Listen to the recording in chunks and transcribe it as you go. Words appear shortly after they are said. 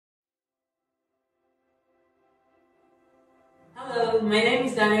my name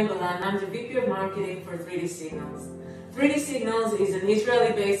is Daniel Golan. I'm the VP of Marketing for 3dSignals. 3dSignals is an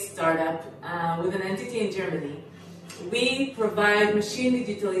Israeli-based startup with an entity in Germany. We provide machine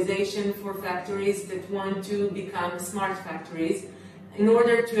digitalization for factories that want to become smart factories in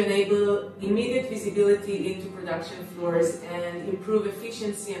order to enable immediate visibility into production floors and improve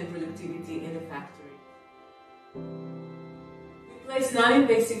efficiency and productivity in the factory. We place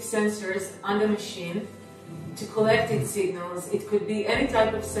non-invasive sensors on the machine to collect its signals. It could be any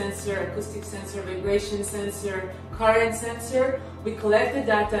type of sensor, acoustic sensor, vibration sensor, current sensor. We collect the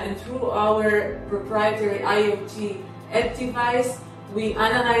data, and through our proprietary IoT edge device, we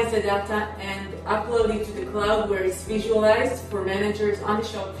analyze the data and upload it to the cloud where it's visualized for managers on the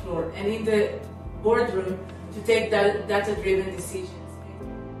shop floor and in the boardroom to take data-driven decisions.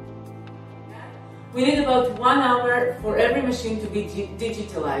 We need about 1 hour for every machine to be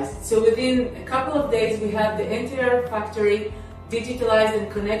digitalized. So within a couple of days, we have the entire factory digitalized and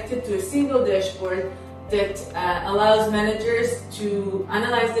connected to a single dashboard that allows managers to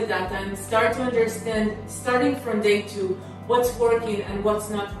analyze the data and start to understand, starting from day 2, what's working and what's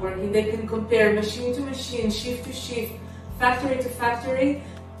not working. They can compare machine to machine, shift to shift, factory to factory.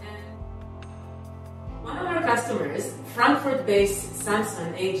 And one of our customers, Frankfurt-based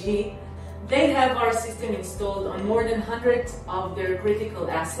Samsung AG, they have our system installed on more than 100 of their critical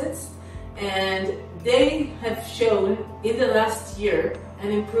assets, and they have shown in the last year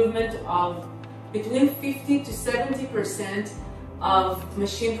an improvement of between 50 to 70% of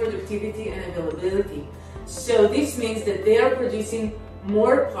machine productivity and availability. So this means that they are producing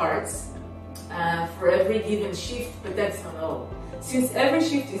more parts for every given shift, but that's not all. Since every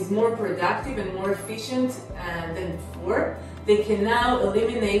shift is more productive and more efficient than before, they can now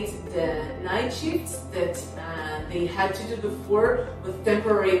eliminate the night shifts that they had to do before with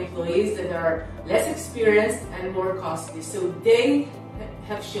temporary employees that are less experienced and more costly. So they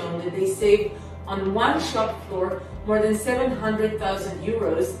have shown that they save on one shop floor more than 700,000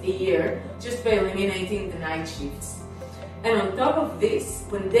 euros a year just by eliminating the night shifts. And on top of this,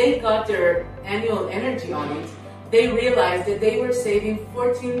 when they got their annual energy audit, they realized that they were saving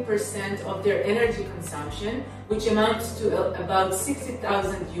 14% of their energy consumption, which amounts to about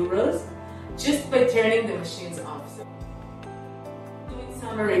 60,000 euros, just by turning the machines off. So, in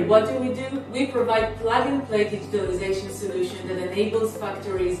summary, what do? We provide plug-and-play digitalization solution that enables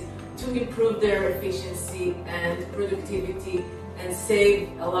factories to improve their efficiency and productivity and save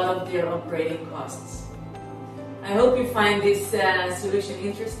a lot of their operating costs. I hope you find this solution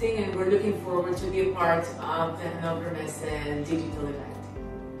interesting, and we're looking forward to be a part of the HANNOVER MESSE Digital event.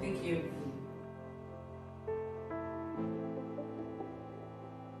 Thank you.